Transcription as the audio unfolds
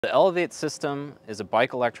The Elevate system is a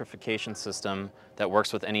bike electrification system that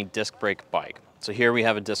works with any disc brake bike. So here we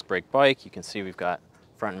have a disc brake bike. You can see we've got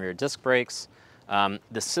front and rear disc brakes. The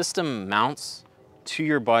system mounts to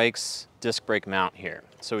your bike's disc brake mount here.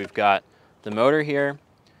 So we've got the motor here.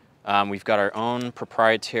 We've got our own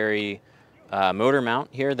proprietary motor mount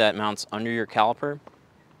here that mounts under your caliper.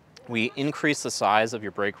 We increase the size of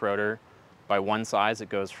your brake rotor by one size. It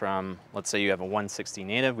goes from, let's say you have a 160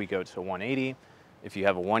 native, we go to a 180. If you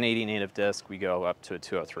have a 180 native disc, we go up to a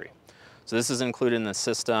 203. So this is included in the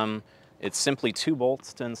system. It's simply 2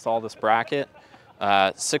 bolts to install this bracket,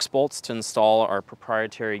 6 bolts to install our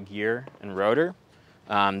proprietary gear and rotor.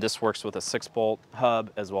 This works with a 6-bolt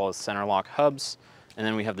hub as well as center lock hubs. And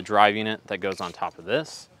then we have the drive unit that goes on top of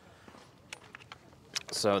this.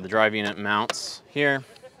 So the drive unit mounts here.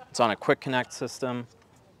 It's on a quick connect system,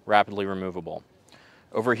 rapidly removable.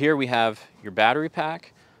 Over here we have your battery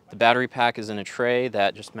pack. The battery pack is in a tray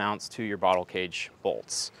that just mounts to your bottle cage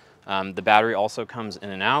bolts. The battery also comes in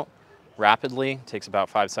and out rapidly. It takes about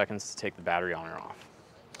 5 seconds to take the battery on or off.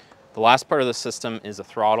 The last part of the system is a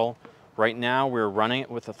throttle. Right now we're running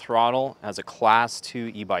it with a throttle as a Class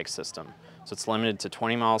 2 e-bike system. So it's limited to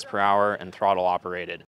 20 miles per hour and throttle operated.